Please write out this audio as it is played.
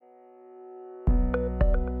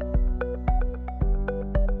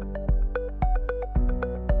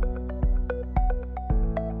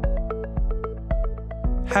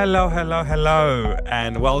Hello,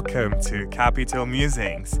 and welcome to Capital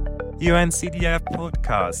Musings, UNCDF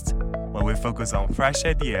podcast, where we focus on fresh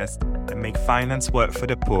ideas that make finance work for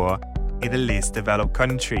the poor in the least developed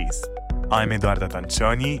countries. I'm Eduardo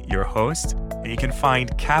Tancioni, your host, and you can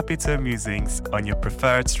find Capital Musings on your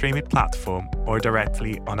preferred streaming platform or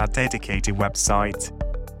directly on our dedicated website,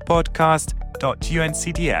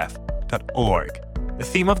 podcast.uncdf.org. The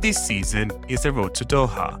theme of this season is the road to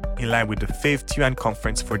Doha, in line with the 5th UN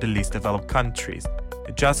Conference for the Least Developed Countries.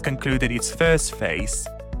 It just concluded its first phase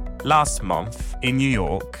last month in New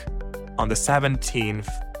York on the 17th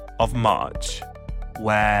of March,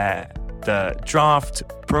 where the draft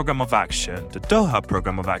Program of Action, the Doha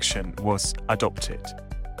Program of Action, was adopted.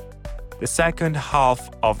 The second half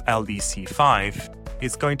of LDC 5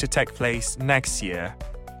 is going to take place next year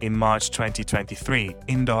in March 2023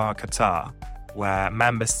 in Doha, Qatar, where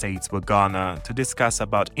member states will gather to discuss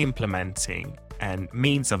about implementing and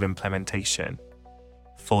means of implementation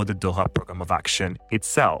for the Doha Program of Action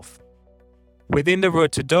itself. Within the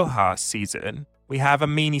Road to Doha season, we have a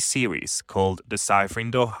mini-series called Deciphering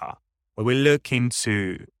Doha, where we look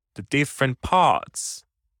into the different parts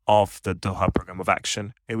of the Doha Program of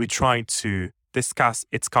Action, and we try to discuss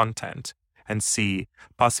its content and see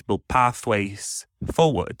possible pathways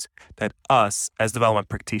forward that us as development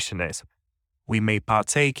practitioners we may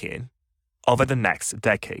partake in over the next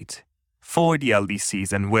decade for the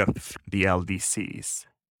LDCs and with the LDCs.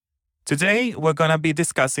 Today, we're going to be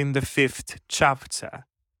discussing the 5th chapter.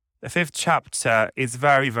 The 5th chapter is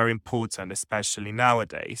very, very important, especially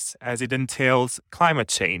nowadays, as it entails climate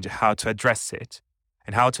change, how to address it,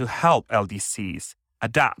 and how to help LDCs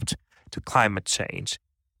adapt to climate change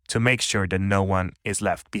to make sure that no one is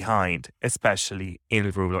left behind, especially in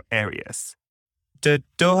rural areas. The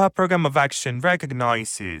Doha Program of Action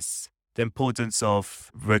recognizes the importance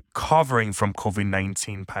of recovering from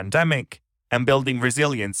COVID-19 pandemic and building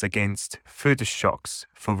resilience against future shocks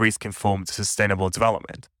for risk-informed sustainable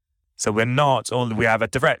development. So we have a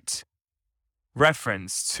direct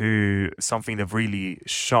reference to something that really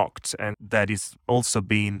shocked and that is also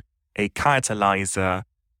been a catalyzer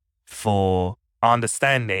for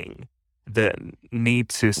understanding the need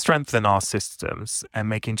to strengthen our systems and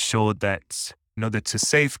making sure that in order to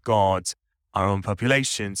safeguard our own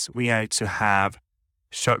populations, we had to have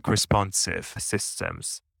shock responsive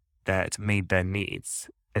systems that meet their needs,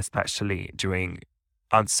 especially during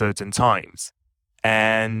uncertain times.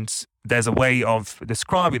 And there's a way of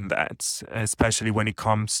describing that, especially when it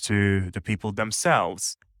comes to the people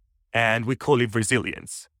themselves. And we call it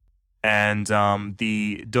resilience. And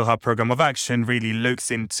the Doha Program of Action really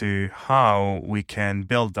looks into how we can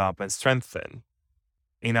build up and strengthen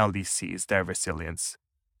in LDCs their resilience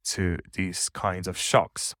to these kinds of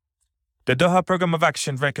shocks. The Doha Program of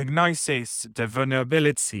Action recognizes the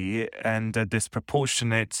vulnerability and the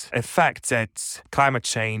disproportionate effect that climate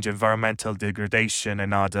change, environmental degradation,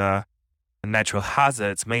 and other natural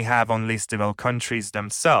hazards may have on least developed countries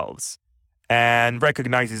themselves, and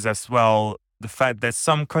recognizes as well the fact that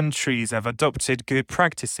some countries have adopted good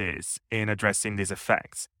practices in addressing these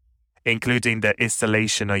effects, including the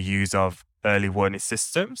installation or use of early warning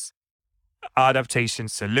systems, adaptation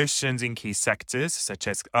solutions in key sectors such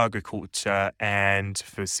as agriculture and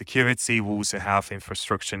food security, water, health,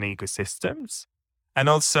 infrastructure, and ecosystems, and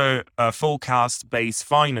also forecast-based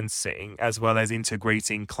financing, as well as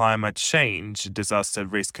integrating climate change, disaster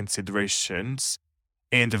risk considerations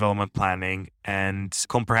in development planning and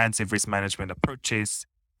comprehensive risk management approaches,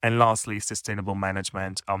 and lastly, sustainable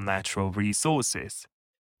management of natural resources.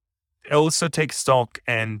 It also takes stock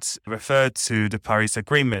and refer to the Paris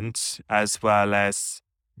Agreement, as well as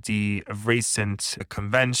the recent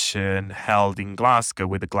convention held in Glasgow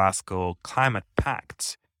with the Glasgow Climate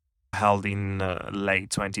Pact, held in late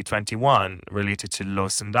 2021, related to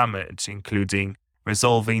loss and damage, including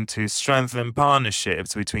resolving to strengthen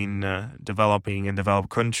partnerships between developing and developed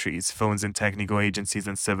countries, funds and technical agencies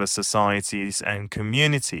and civil societies and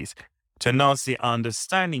communities to enhance the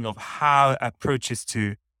understanding of how approaches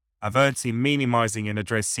to averting, minimizing, and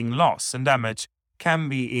addressing loss and damage can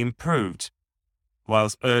be improved,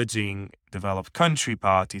 whilst urging developed country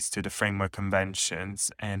parties to the framework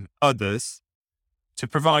conventions and others to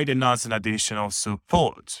provide enhanced and additional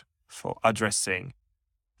support for addressing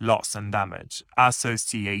loss and damage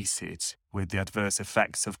associated with the adverse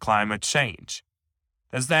effects of climate change.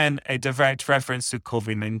 There's then a direct reference to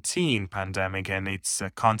COVID-19 pandemic and its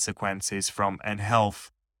consequences from an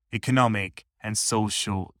health, economic, and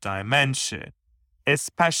social dimension,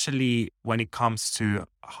 especially when it comes to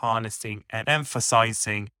harnessing and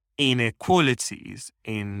emphasizing inequalities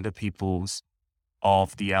in the peoples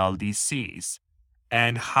of the LDCs.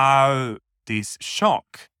 and how this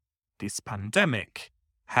shock, this pandemic,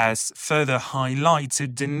 has further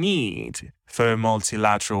highlighted the need for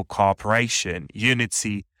multilateral cooperation,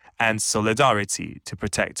 unity, and solidarity to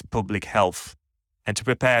protect public health and to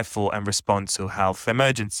prepare for and respond to health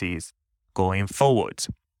emergencies going forward.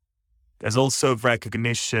 There's also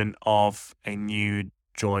recognition of a new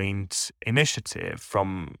joint initiative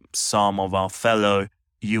from some of our fellow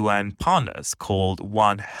UN partners called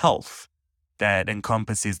One Health that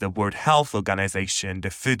encompasses the World Health Organization,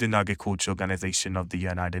 the Food and Agriculture Organization of the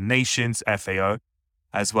United Nations, FAO,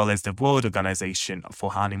 as well as the World Organization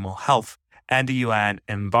for Animal Health and the UN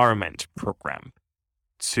Environment Programme,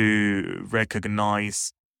 to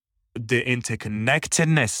recognize the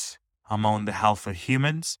interconnectedness among the health of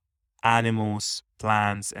humans, animals,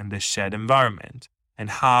 plants, and the shared environment,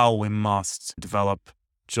 and how we must develop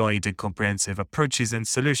joint and comprehensive approaches and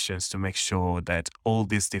solutions to make sure that all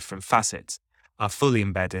these different facets are fully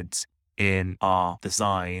embedded in our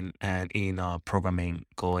design and in our programming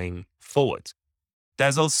going forward.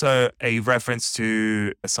 There's also a reference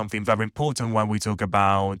to something very important when we talk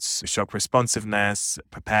about shock responsiveness,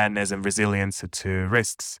 preparedness, and resilience to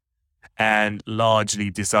risks, and largely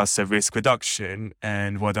disaster risk reduction.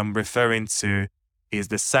 And what I'm referring to is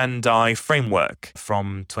the Sendai framework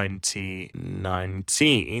from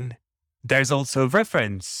 2019. There's also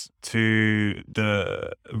reference to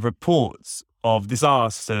the reports of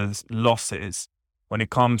disaster losses when it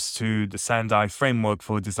comes to the Sendai framework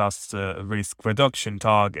for disaster risk reduction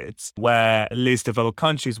targets, where least developed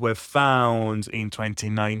countries were found in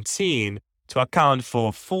 2019 to account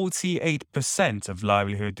for 48% of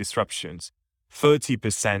livelihood disruptions,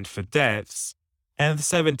 30% for deaths, and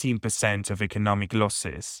 17% of economic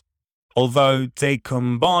losses. Although their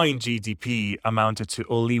combined GDP amounted to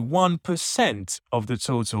only 1% of the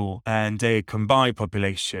total, and their combined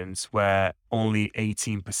populations were only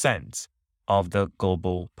 18% of the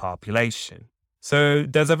global population. So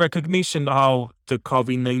there's a recognition how the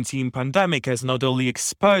COVID-19 pandemic has not only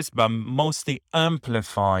exposed but mostly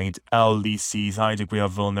amplified LDC's high degree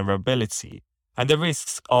of vulnerability and the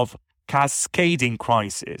risks of cascading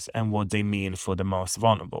crises and what they mean for the most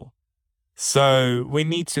vulnerable. So we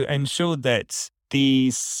need to ensure that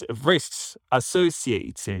these risks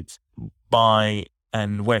associated by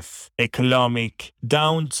and with economic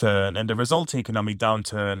downturn and the resulting economic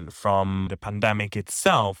downturn from the pandemic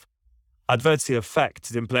itself adversely affect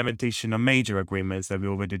the implementation of major agreements that we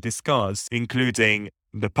already discussed, including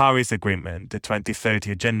the Paris Agreement, the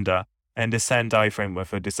 2030 Agenda, and the Sendai Framework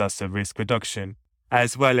for Disaster Risk Reduction,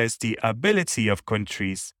 as well as the ability of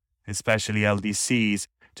countries, especially LDCs,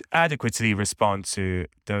 to adequately respond to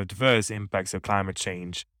the adverse impacts of climate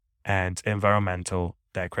change and environmental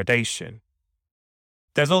degradation.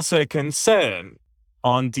 There's also a concern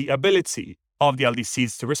on the ability of the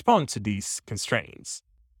LDCs to respond to these constraints,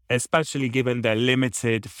 especially given their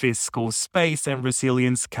limited fiscal space and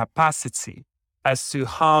resilience capacity, as to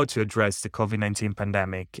how to address the COVID-19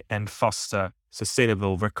 pandemic and foster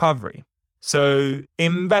sustainable recovery. So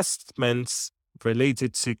investments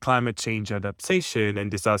related to climate change adaptation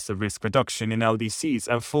and disaster risk reduction in LDCs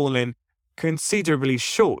have fallen considerably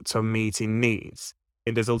short of meeting needs.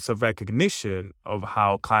 And there's also recognition of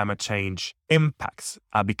how climate change impacts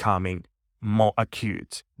are becoming more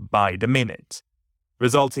acute by the minute,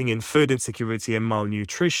 resulting in food insecurity and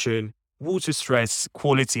malnutrition, water stress,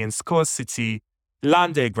 quality and scarcity,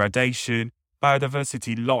 land degradation,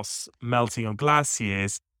 biodiversity loss, melting of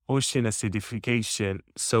glaciers, ocean acidification,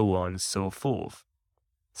 so on and so forth.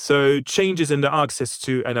 So changes in the access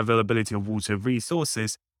to and availability of water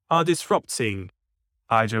resources are disrupting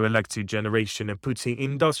hydroelectric generation and putting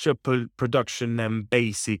industrial production and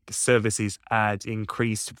basic services at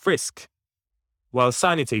increased risk, while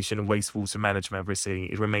sanitation and wastewater management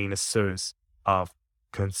remain a source of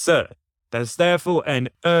concern. There's therefore an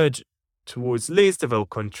urge towards least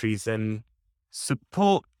developed countries and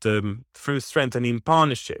support them through strengthening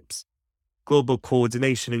partnerships, global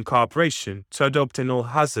coordination and cooperation to adopt an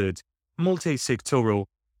all-hazard, multi-sectoral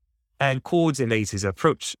and coordinated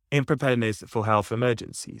approach in preparedness for health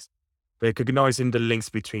emergencies, recognizing the links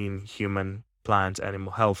between human, plant,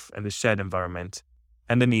 animal health and the shared environment,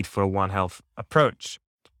 and the need for a One Health approach.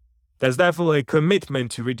 There's therefore a commitment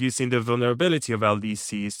to reducing the vulnerability of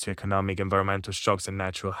LDCs to economic, environmental shocks and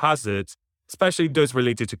natural hazards, especially those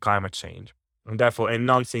related to climate change, and therefore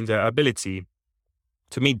enhancing their ability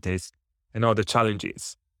to meet this and other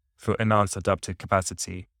challenges through enhanced adaptive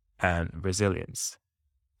capacity and resilience.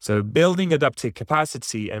 So building adaptive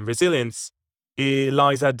capacity and resilience, it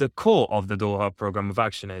lies at the core of the Doha Programme of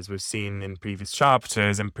Action, as we've seen in previous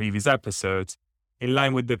chapters and previous episodes, in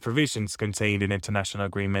line with the provisions contained in international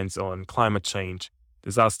agreements on climate change,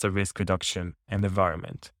 disaster risk reduction, and the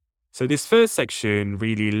environment. So this first section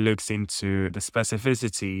really looks into the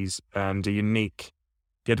specificities and the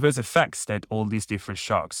adverse effects that all these different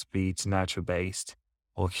shocks, be it natural-based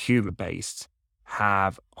or human-based,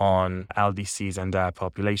 have on LDCs and their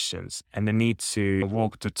populations, and the need to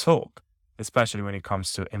walk the talk, especially when it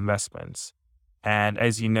comes to investments. And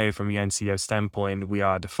as you know, from UNCDF's standpoint, we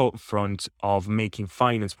are at the forefront of making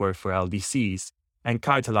finance work for LDCs and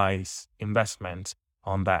catalyze investment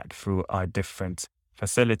on that through our different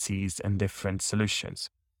facilities and different solutions.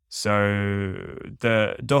 So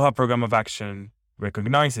the Doha Program of Action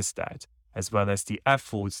recognizes that, as well as the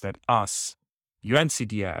efforts that us,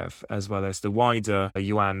 UNCDF, as well as the wider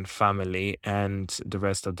UN family and the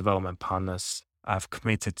rest of development partners have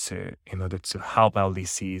committed to in order to help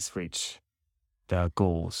LDCs reach their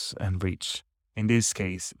goals and reach, in this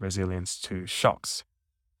case, resilience to shocks.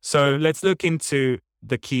 So let's look into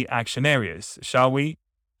the key action areas, shall we?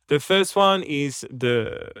 The first one is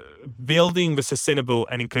the building the sustainable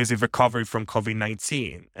and inclusive recovery from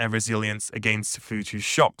COVID-19 and resilience against future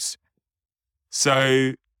shocks.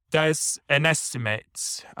 So there's an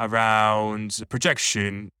estimate around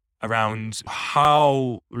projection around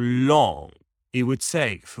how long it would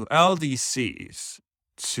take for LDCs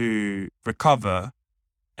to recover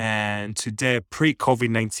and to their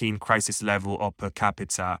pre-COVID-19 crisis level of per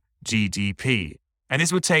capita GDP. And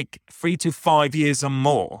this would take 3 to 5 years or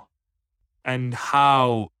more. And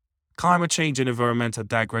how climate change and environmental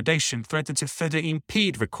degradation threaten to further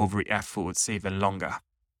impede recovery efforts even longer.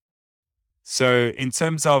 So in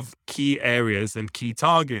terms of key areas and key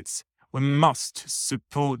targets, we must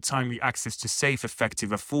support timely access to safe,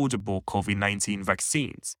 effective, affordable COVID-19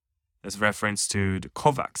 vaccines, as reference to the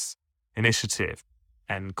COVAX initiative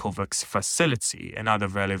and COVAX facility and other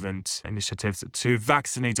relevant initiatives to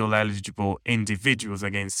vaccinate all eligible individuals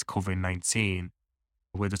against COVID-19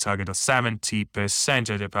 with a target of 70%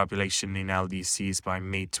 of the population in LDCs by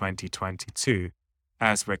mid-2022,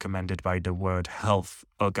 as recommended by the World Health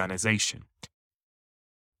Organization.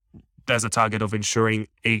 There's a target of ensuring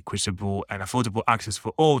equitable and affordable access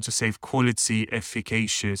for all to safe, quality,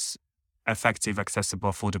 efficacious, effective, accessible,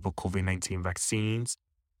 affordable COVID-19 vaccines,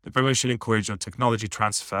 the promotion and encouragement of technology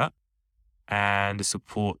transfer, and the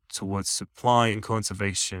support towards supply and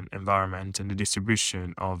conservation environment and the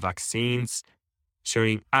distribution of vaccines,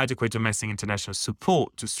 showing adequate domestic and international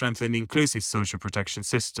support to strengthen inclusive social protection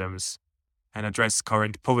systems and address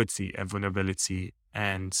current poverty and vulnerability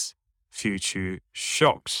and future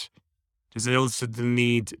shocks. There's also the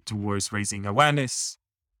need towards raising awareness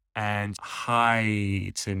and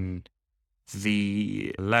heighten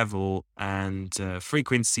the level and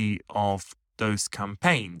frequency of those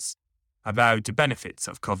campaigns about the benefits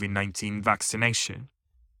of COVID-19 vaccination.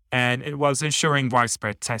 And it was ensuring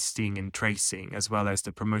widespread testing and tracing, as well as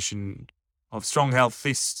the promotion of strong health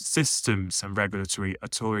systems and regulatory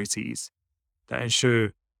authorities that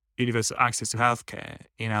ensure universal access to healthcare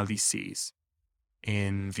in LDCs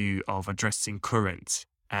in view of addressing current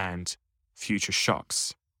and future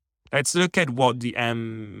shocks. Let's look at what the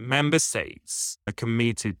member states are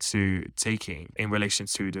committed to taking in relation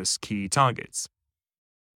to those key targets.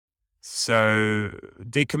 So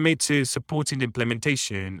they commit to supporting the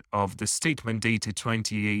implementation of the statement dated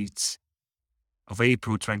 28th of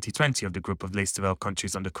April 2020 of the Group of Least Developed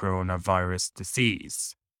Countries on the Coronavirus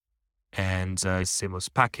Disease and a stimulus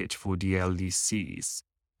package for the LDCs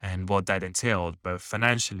and what that entailed, both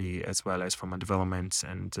financially as well as from a development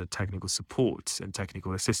and technical support and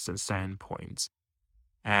technical assistance standpoint.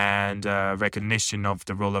 And recognition of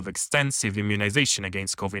the role of extensive immunization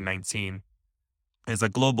against COVID-19 as a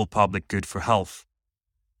global public good for health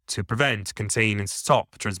to prevent, contain, and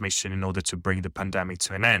stop transmission in order to bring the pandemic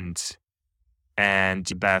to an end. And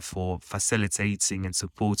therefore facilitating and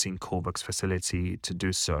supporting COVAX facility to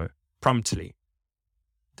do so promptly.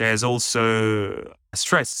 There's also a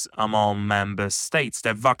stress among member states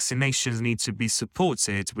that vaccinations need to be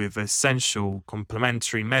supported with essential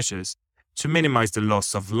complementary measures to minimize the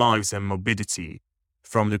loss of lives and mobility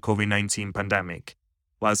from the COVID-19 pandemic,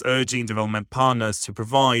 whilst urging development partners to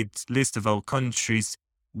provide least developed countries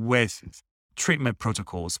with treatment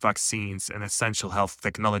protocols, vaccines, and essential health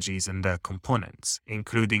technologies and their components,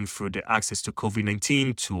 including through the Access to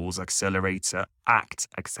COVID-19 Tools Accelerator, ACT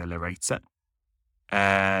Accelerator,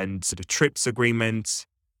 and the TRIPS agreement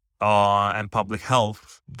and public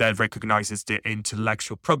health that recognizes the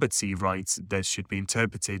intellectual property rights that should be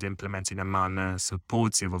interpreted, implemented in a manner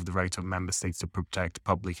supportive of the right of member states to protect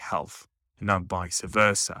public health, and not vice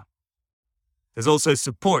versa. There's also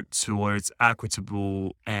support towards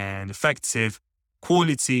equitable and effective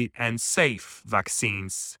quality and safe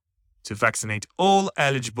vaccines to vaccinate all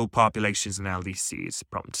eligible populations in LDCs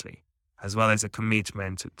promptly, as well as a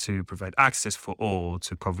commitment to provide access for all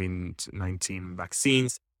to COVID-19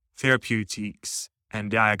 vaccines, therapeutics, and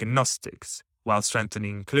diagnostics, while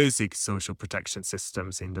strengthening inclusive social protection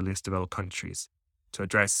systems in the least developed countries to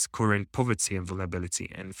address current poverty and vulnerability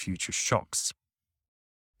and future shocks.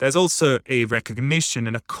 There's also a recognition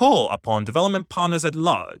and a call upon development partners at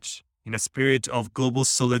large in a spirit of global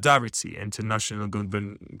solidarity, international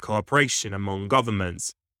government cooperation among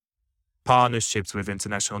governments, partnerships with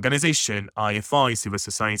international organizations, IFI, civil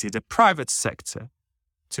society, the private sector,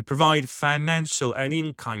 to provide financial and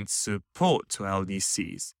in-kind support to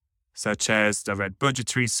LDCs, such as direct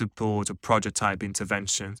budgetary support or project-type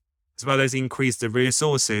interventions, as well as increase the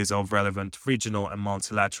resources of relevant regional and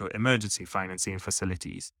multilateral emergency financing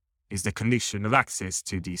facilities, is the condition of access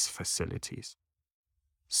to these facilities.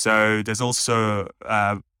 So there's also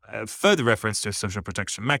a further reference to social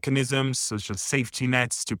protection mechanisms, social safety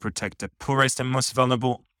nets to protect the poorest and most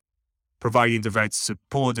vulnerable, providing direct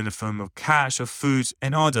support in the form of cash or food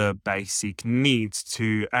and other basic needs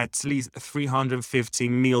to at least 350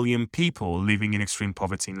 million people living in extreme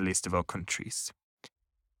poverty in least developed countries.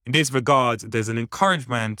 In this regard, there's an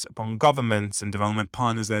encouragement upon governments and development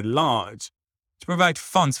partners at large to provide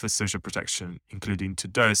funds for social protection, including to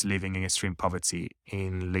those living in extreme poverty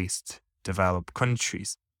in least developed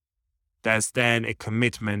countries. There's then a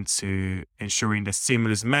commitment to ensuring that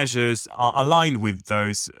stimulus measures are aligned with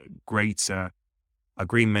those greater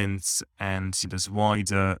agreements and those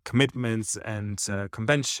wider commitments and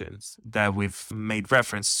conventions that we've made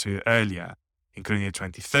reference to earlier, including the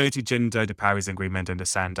 2030 Agenda, the Paris Agreement, and the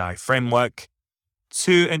Sendai Framework,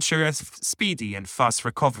 to ensure a speedy and fast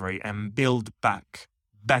recovery and build back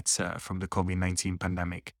better from the COVID-19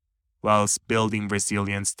 pandemic, whilst building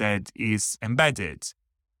resilience that is embedded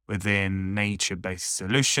within nature-based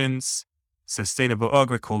solutions, sustainable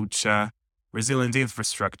agriculture, resilient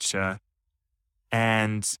infrastructure,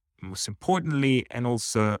 and most importantly, and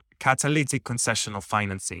also catalytic concessional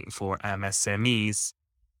financing for MSMEs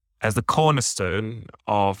as the cornerstone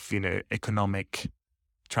of, economic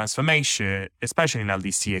transformation, especially in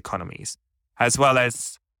LDC economies, as well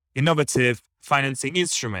as innovative financing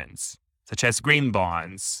instruments such as green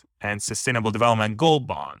bonds and sustainable development goal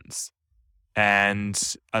bonds,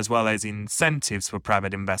 and as well as incentives for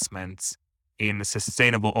private investments in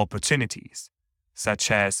sustainable opportunities,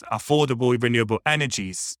 such as affordable renewable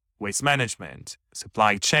energies, waste management,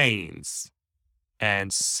 supply chains,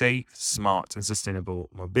 and safe, smart, and sustainable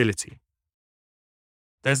mobility.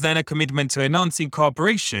 There's then a commitment to enhancing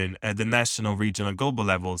cooperation at the national, regional, and global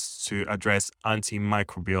levels to address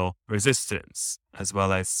antimicrobial resistance, as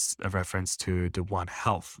well as a reference to the One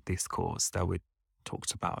Health discourse that we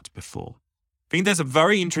talked about before. I think there's a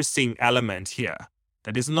very interesting element here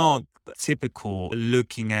that is not typical,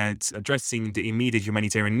 looking at addressing the immediate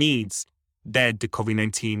humanitarian needs that the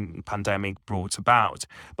COVID-19 pandemic brought about,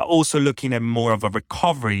 but also looking at more of a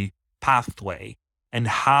recovery pathway and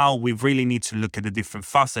how we really need to look at the different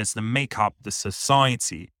facets that make up the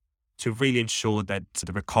society to really ensure that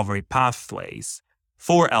the recovery pathways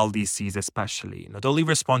for LDCs especially not only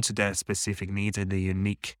respond to their specific needs and their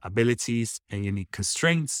unique abilities and unique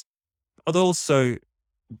constraints, but also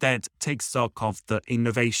that take stock of the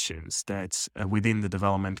innovations that within the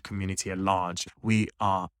development community at large we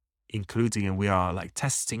are including and we are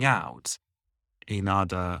testing out in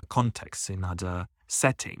other contexts, in other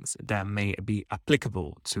settings that may be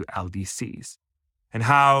applicable to LDCs, and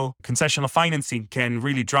how concessional financing can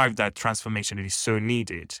really drive that transformation that is so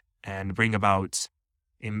needed and bring about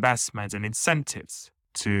investments and incentives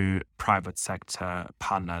to private sector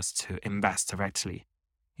partners to invest directly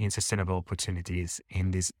in sustainable opportunities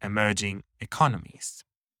in these emerging economies.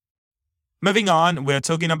 Moving on, we're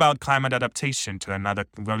talking about climate adaptation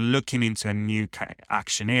we're looking into a new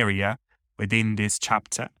action area within this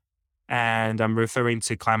chapter. And I'm referring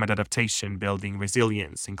to climate adaptation, building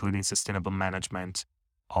resilience, including sustainable management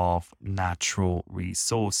of natural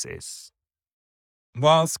resources.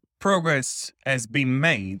 Whilst progress has been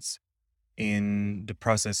made in the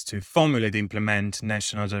process to formulate and implement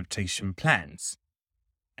national adaptation plans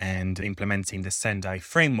and implementing the Sendai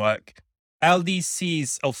Framework,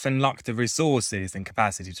 LDCs often lack the resources and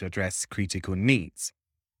capacity to address critical needs.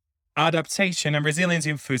 Adaptation and resilience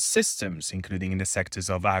in food systems, including in the sectors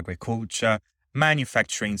of agriculture,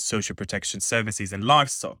 manufacturing, social protection services, and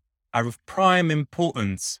livestock, are of prime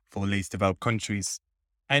importance for least developed countries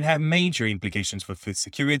and have major implications for food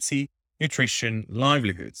security, nutrition,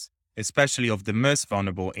 livelihoods, especially of the most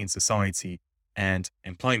vulnerable in society, and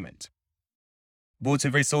employment.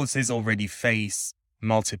 Water resources already face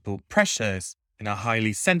multiple pressures and are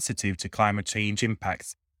highly sensitive to climate change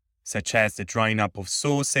impacts, such as the drying up of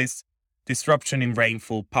sources, disruption in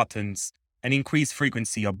rainfall patterns, and increased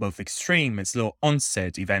frequency of both extreme and slow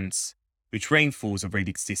onset events, which reinforce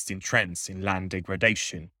already existing trends in land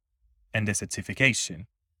degradation and desertification.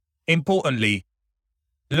 Importantly,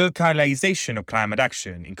 localization of climate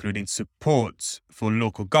action, including support for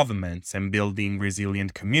local governments and building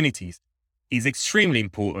resilient communities, is extremely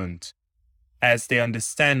important as they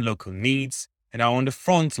understand local needs and are on the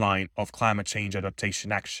front line of climate change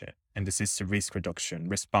adaptation action and disaster risk reduction,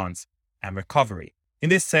 response, and recovery. In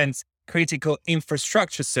this sense, critical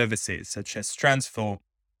infrastructure services such as transport,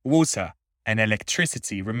 water, and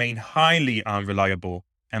electricity remain highly unreliable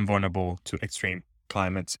and vulnerable to extreme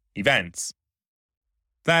climate events.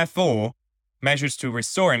 Therefore, measures to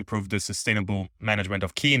restore and improve the sustainable management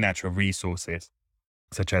of key natural resources,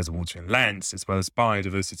 such as water and lands, as well as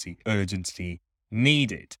biodiversity, urgently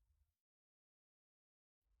needed.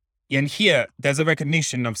 And here, there's a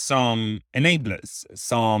recognition of some enablers,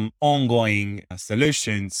 some ongoing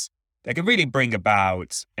solutions that can really bring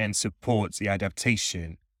about and support the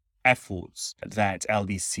adaptation efforts that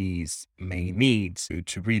LDCs may need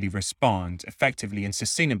to really respond effectively and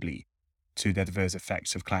sustainably to the adverse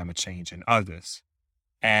effects of climate change and others.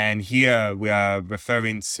 And here we are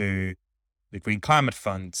referring to the Green Climate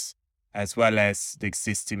Funds, as well as the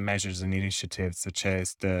existing measures and initiatives such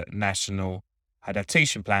as the National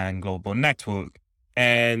Adaptation Plan Global Network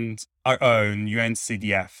and our own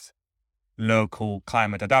UNCDF Local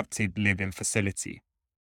Climate Adapted Living Facility,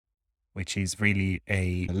 which is really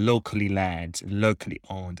a locally led, locally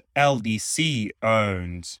owned,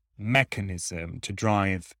 LDC-owned mechanism to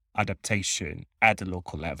drive adaptation at the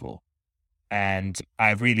local level. And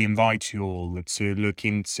I really invite you all to look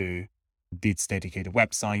into this dedicated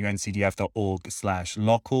website,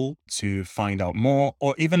 uncdf.org/local, to find out more,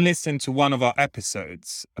 or even listen to one of our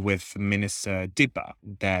episodes with Minister Diba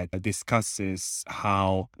that discusses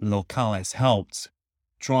how Local has helped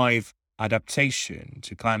drive adaptation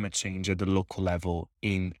to climate change at the local level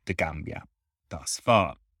in the Gambia thus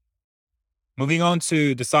far. Moving on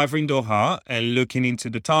to Deciphering Doha and looking into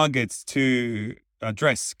the targets to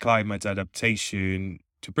address climate adaptation,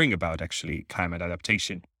 to bring about actually climate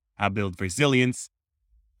adaptation and build resilience.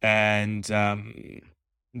 And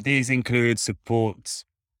these include support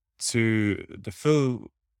to the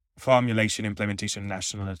full formulation, implementation of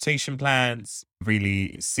national adaptation plans,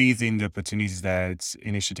 really seizing the opportunities that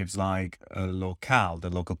initiatives like Local,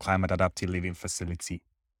 the Local Climate Adaptive Living Facility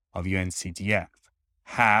of UNCDF,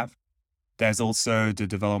 have. There's also the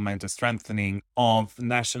development and strengthening of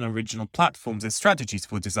national and regional platforms and strategies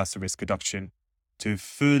for disaster risk reduction to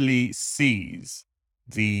fully seize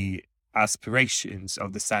the aspirations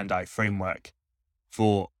of the Sendai framework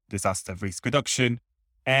for disaster risk reduction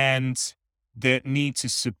and the need to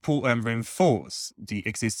support and reinforce the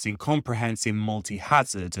existing comprehensive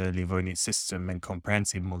multi-hazard early warning system and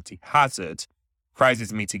comprehensive multi-hazard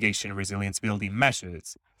crisis mitigation resilience building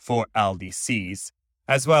measures for LDCs,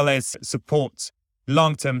 as well as support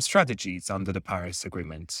long-term strategies under the Paris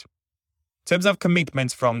Agreement. In terms of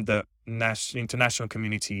commitments from the international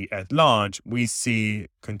community at large, we see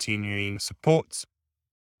continuing support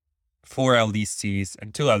for LDCs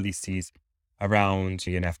and to LDCs around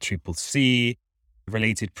UNFCCC,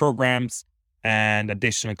 related programs, and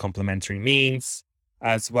additional complementary means,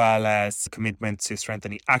 as well as commitment to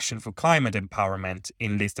strengthening action for climate empowerment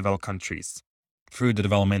in least developed countries through the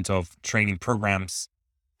development of training programs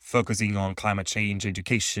focusing on climate change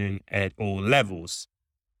education at all levels.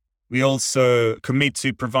 We also commit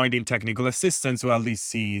to providing technical assistance to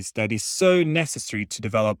LDCs that is so necessary to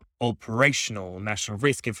develop operational national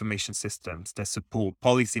risk information systems that support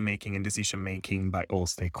policymaking and decision-making by all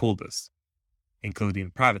stakeholders,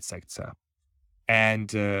 including private sector. And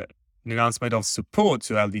the announcement of support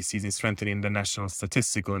to LDCs in strengthening the national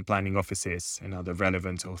statistical and planning offices and other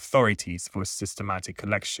relevant authorities for systematic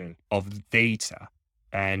collection of data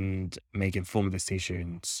and make informed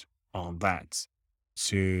decisions on that.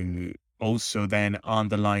 To also then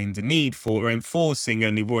underline the need for enforcing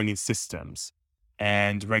early warning systems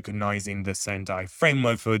and recognizing the Sendai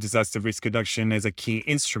framework for disaster risk reduction as a key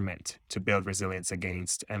instrument to build resilience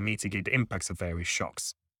against and mitigate the impacts of various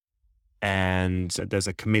shocks. And there's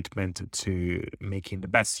a commitment to making the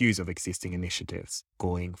best use of existing initiatives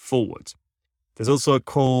going forward. There's also a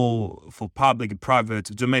call for public, private,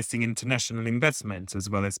 domestic, international investments, as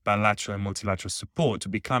well as bilateral and multilateral support to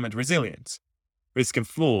be climate resilient,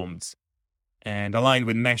 risk-informed, and aligned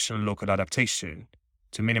with national and local adaptation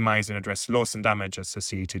to minimize and address loss and damage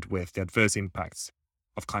associated with the adverse impacts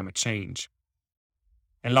of climate change.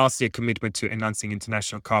 And lastly, a commitment to enhancing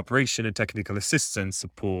international cooperation and technical assistance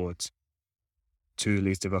support to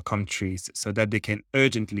least developed countries so that they can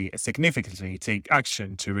urgently and significantly take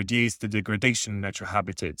action to reduce the degradation of natural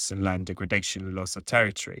habitats and land degradation and loss of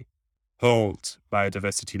territory, halt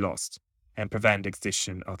biodiversity loss, and prevent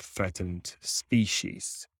extinction of threatened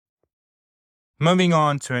species. Moving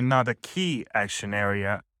on to another key action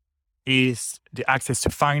area is the access to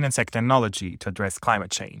finance and technology to address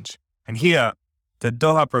climate change. And here, the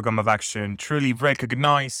Doha Programme of Action truly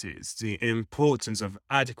recognizes the importance of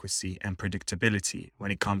adequacy and predictability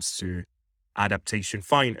when it comes to adaptation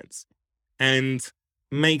finance and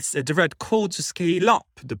makes a direct call to scale up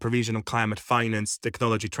the provision of climate finance,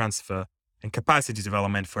 technology transfer, and capacity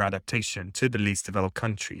development for adaptation to the least developed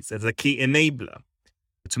countries as a key enabler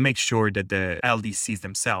to make sure that the LDCs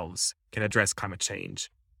themselves can address climate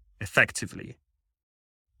change effectively.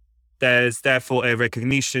 There's therefore a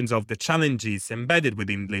recognition of the challenges embedded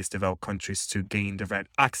within least developed countries to gain direct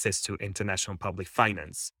access to international public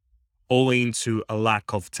finance, owing to a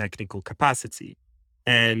lack of technical capacity,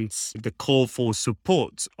 and the call for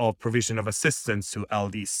support of provision of assistance to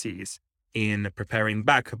LDCs in preparing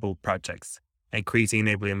backable projects and creating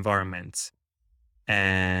enabling environments.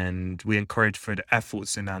 And we encourage further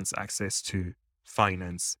efforts to enhance access to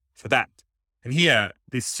finance for that. And here,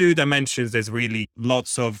 these two dimensions, there's really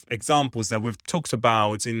lots of examples that we've talked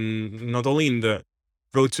about in not only in the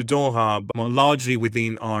Road to Doha, but more largely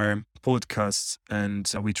within our podcasts. And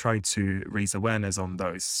we try to raise awareness on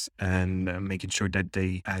those and making sure that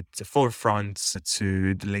they at the forefront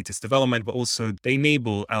to the latest development, but also they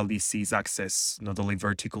enable LDCs access not only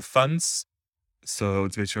vertical funds, so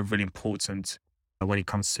which are really important when it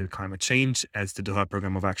comes to climate change, as the Doha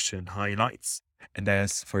Programme of Action highlights. And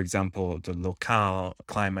there's, for example, the local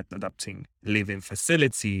climate adapting living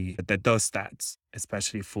facility that does that,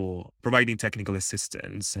 especially for providing technical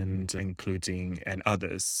assistance and including and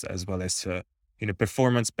others, as well as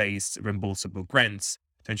performance-based reimbursable grants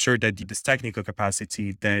to ensure that this technical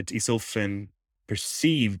capacity that is often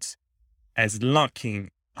perceived as lacking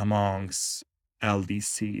amongst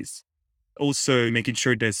LDCs. Also, making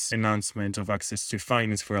sure there's enhancement of access to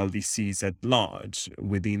finance for LDCs at large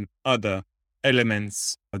within other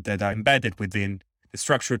elements that are embedded within the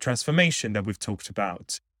structural transformation that we've talked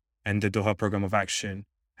about and the Doha Programme of Action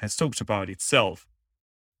has talked about itself.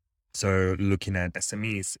 So looking at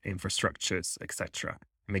SMEs, infrastructures, etc.,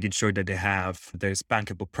 making sure that there's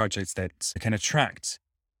bankable projects that can attract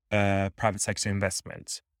private sector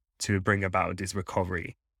investment to bring about this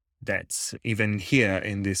recovery that even here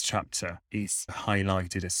in this chapter is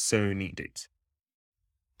highlighted as so needed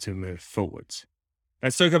to move forward.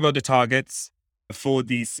 Let's talk about the targets for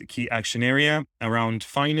this key action area around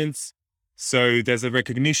finance. So there's a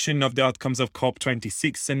recognition of the outcomes of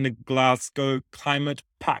COP26 and the Glasgow Climate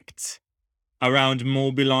Pact around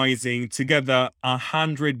mobilizing together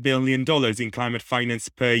 $100 billion in climate finance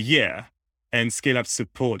per year and scale up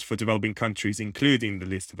support for developing countries, including the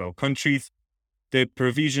least developed countries. The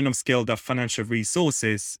provision of scaled-up financial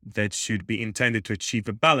resources that should be intended to achieve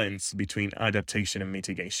a balance between adaptation and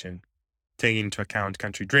mitigation, taking into account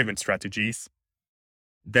country-driven strategies.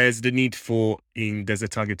 There's a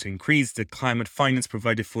target to increase the climate finance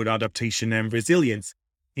provided for adaptation and resilience,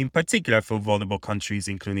 in particular for vulnerable countries,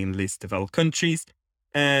 including least developed countries,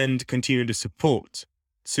 and continue the support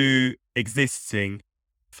to existing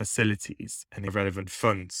facilities and relevant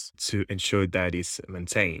funds to ensure that is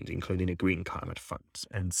maintained, including a green climate fund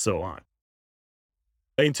and so on.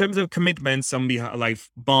 In terms of commitments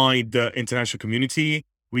by the international community,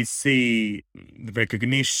 we see the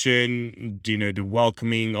recognition, the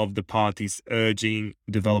welcoming of the parties urging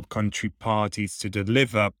developed country parties to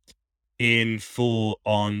deliver in full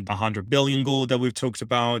on the 100 billion goal that we've talked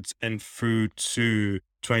about and through to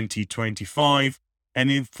 2025. And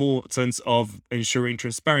the importance of ensuring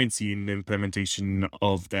transparency in the implementation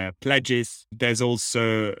of their pledges. There's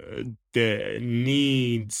also the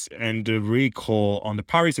needs and the recall on the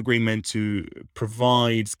Paris Agreement to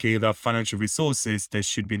provide scaled-up financial resources that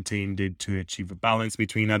should be intended to achieve a balance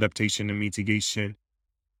between adaptation and mitigation,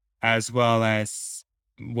 as well as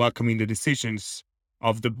welcoming the decisions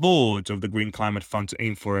of the board of the Green Climate Fund to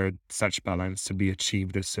aim for such balance to be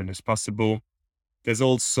achieved as soon as possible. There's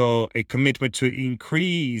also a commitment to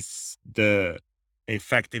increase the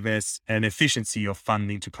effectiveness and efficiency of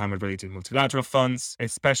funding to climate-related multilateral funds,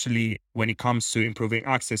 especially when it comes to improving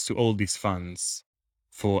access to all these funds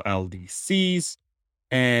for LDCs.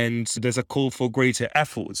 And there's a call for greater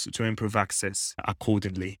efforts to improve access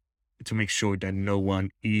accordingly to make sure that no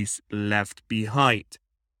one is left behind.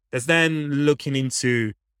 There's then looking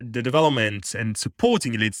into the development and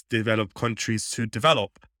supporting least developed countries to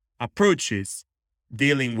develop approaches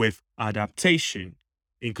dealing with adaptation,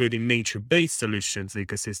 including nature-based solutions,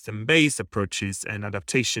 ecosystem-based approaches, and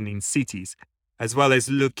adaptation in cities, as well as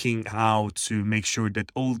looking how to make sure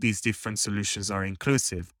that all these different solutions are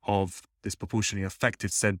inclusive of disproportionately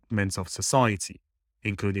affected segments of society,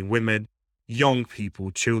 including women, young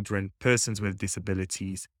people, children, persons with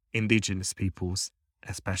disabilities, indigenous peoples,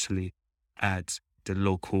 especially at the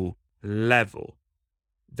local level.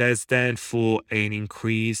 There's therefore an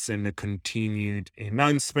increase and a continued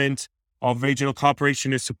enhancement of regional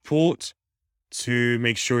cooperation and support to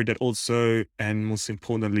make sure that also, and most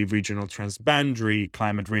importantly, regional transboundary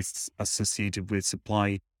climate risks associated with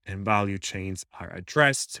supply and value chains are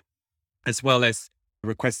addressed, as well as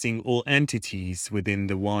requesting all entities within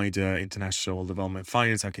the wider international development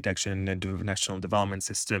finance architecture and the international development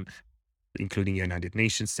system, including United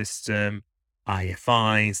Nations system,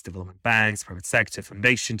 IFIs, development banks, private sector,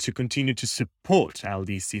 foundations, to continue to support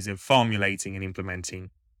LDCs in formulating and implementing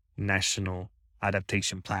national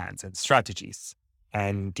adaptation plans and strategies,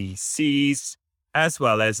 NDCs, as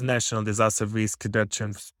well as national disaster risk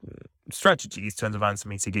reduction strategies to advance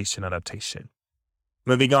mitigation adaptation.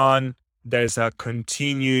 Moving on, there's a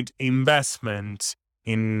continued investment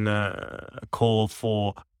in a call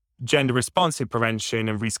for gender responsive prevention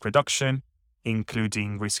and risk reduction,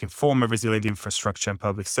 including risk-informed and resilient infrastructure and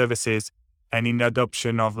public services, and in the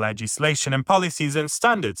adoption of legislation and policies and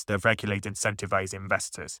standards that regulate and incentivize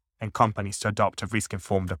investors and companies to adopt a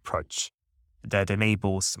risk-informed approach that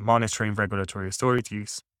enables monitoring regulatory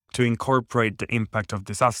authorities to incorporate the impact of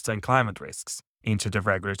disaster and climate risks into the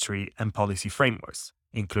regulatory and policy frameworks,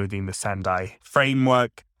 including the Sendai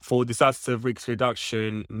framework for disaster risk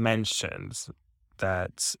reduction mentions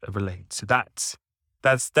that relate to that.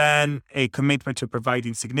 That's then a commitment to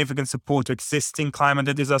providing significant support to existing climate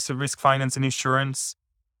and disaster risk finance and insurance,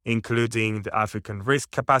 including the African Risk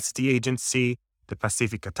Capacity Agency, the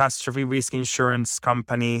Pacific Catastrophe Risk Insurance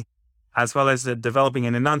Company, as well as the developing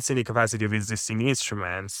and enhancing the capacity of existing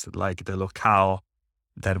instruments like the Locale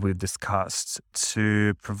that we've discussed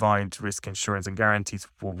to provide risk insurance and guarantees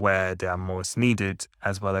for where they are most needed,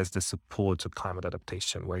 as well as the support to climate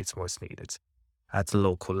adaptation where it's most needed at the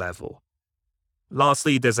local level.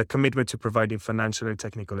 Lastly, there's a commitment to providing financial and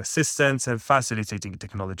technical assistance and facilitating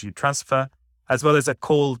technology transfer, as well as a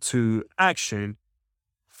call to action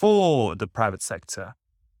for the private sector,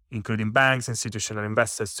 including banks, institutional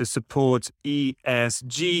investors, to support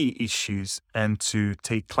ESG issues and to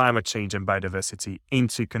take climate change and biodiversity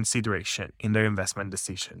into consideration in their investment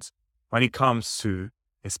decisions when it comes to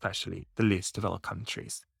especially the least developed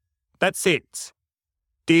countries. That's it.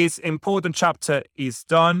 This important chapter is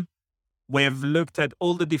done. We've looked at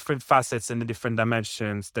all the different facets and the different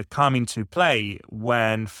dimensions that come into play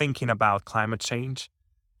when thinking about climate change.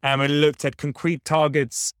 And we looked at concrete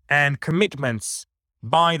targets and commitments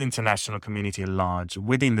by the international community at large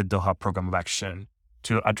within the Doha Programme of Action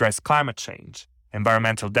to address climate change,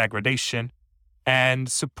 environmental degradation, and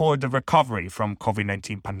support the recovery from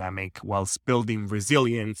COVID-19 pandemic whilst building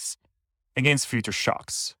resilience against future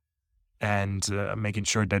shocks and making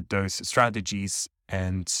sure that those strategies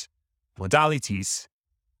and modalities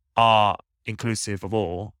are inclusive of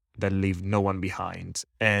all, that leave no one behind,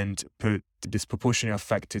 and put the disproportionately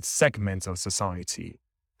affected segments of society,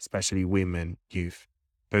 especially women, youth,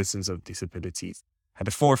 persons of disabilities, at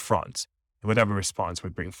the forefront in whatever response we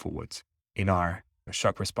bring forward in our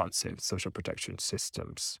shock-responsive social protection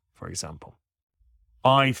systems, for example.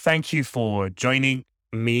 I thank you for joining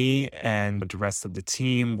me and the rest of the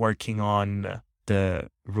team working on the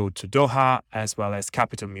Road to Doha, as well as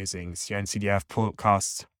Capital Musings, your NCDF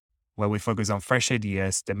podcast, where we focus on fresh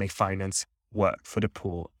ideas that make finance work for the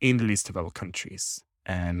poor in the least developed countries,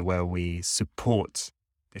 and where we support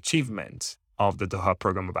the achievement of the Doha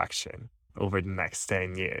Programme of Action over the next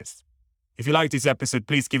 10 years. If you like this episode,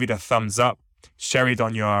 please give it a thumbs up, share it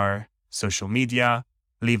on your social media,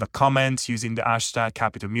 leave a comment using the hashtag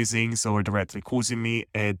Capital Musings or directly calling me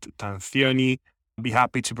at Tanfioni. I'll be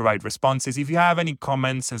happy to provide responses. If you have any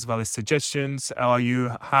comments as well as suggestions, or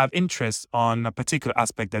you have interest on a particular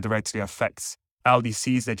aspect that directly affects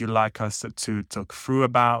LDCs that you'd like us to talk through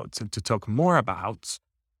about, to talk more about,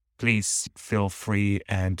 please feel free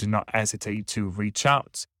and do not hesitate to reach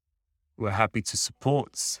out. We're happy to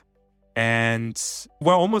support. And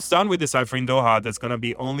we're almost done with Decipher in Doha. There's going to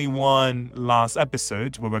be only one last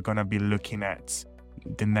episode where we're going to be looking at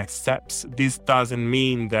the next steps. This doesn't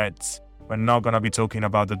mean that we're not going to be talking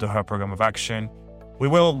about the Doha Programme of Action. We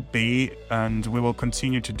will be, and we will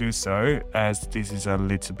continue to do so, as this is a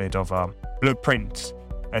little bit of a blueprint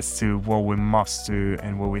as to what we must do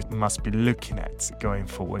and what we must be looking at going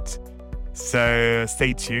forward. So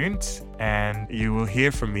stay tuned, and you will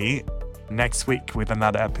hear from me next week with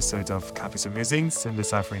another episode of Capital Musings in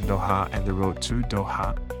Deciphering Doha and the Road to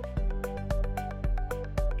Doha.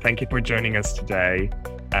 Thank you for joining us today,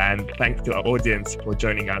 and thanks to our audience for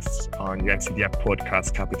joining us on UNCDF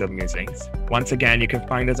podcast Capital Musings. Once again, you can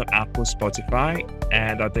find us on Apple, Spotify,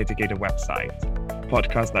 and our dedicated website,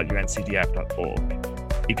 podcast.uncdf.org.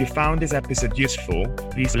 If you found this episode useful,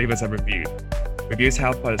 please leave us a review. Reviews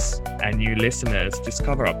help us and new listeners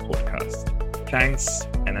discover our podcast. Thanks,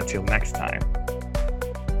 and until next time.